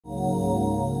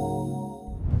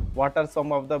What are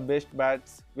some of the best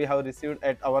bats we have received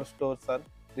at our store, sir,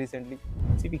 recently?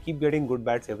 See, we keep getting good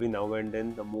bats every now and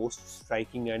then. The most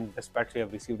striking and best bats we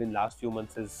have received in last few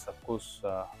months is, of course,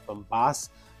 from Bass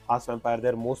Vampire.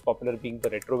 Their most popular being the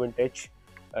Retro Vintage,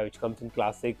 which comes in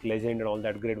Classic, Legend, and all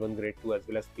that Grade 1, Grade 2, as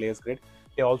well as Players Grade.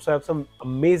 They also have some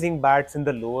amazing bats in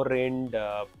the lower end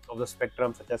of the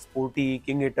spectrum, such as Sporty,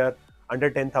 King Hitter, under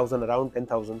 10,000, around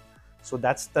 10,000. So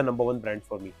that's the number one brand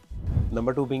for me.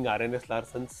 Number two being RNS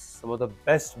Larson's, some of the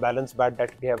best balanced bat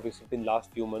that we have received in last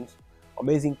few months.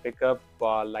 Amazing pickup,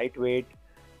 lightweight,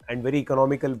 and very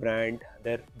economical brand.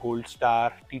 Their Gold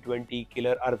Star, T20,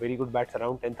 Killer are very good bats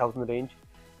around 10,000 range,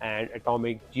 and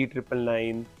Atomic,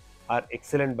 G999 are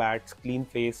excellent bats, clean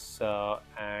face,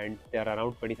 and they are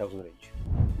around 20,000 range.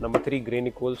 Number three, Grey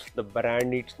Nichols. The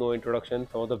brand needs no introduction.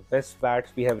 Some of the best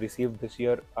bats we have received this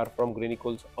year are from Grey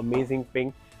Nichols. Amazing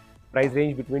ping. Price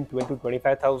range between 12 to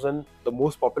 25,000. The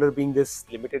most popular being this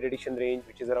limited edition range,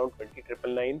 which is around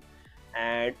 20,999.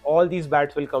 And all these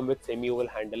bats will come with semi-oval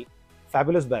handle.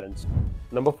 Fabulous balance.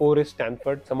 Number four is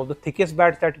Stanford. Some of the thickest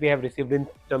bats that we have received in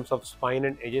terms of spine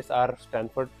and edges are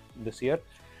Stanford this year.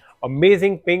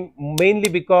 Amazing ping, mainly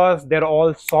because they're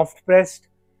all soft pressed,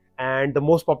 and the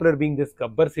most popular being this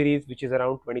Gabbar series, which is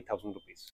around 20,000 rupees.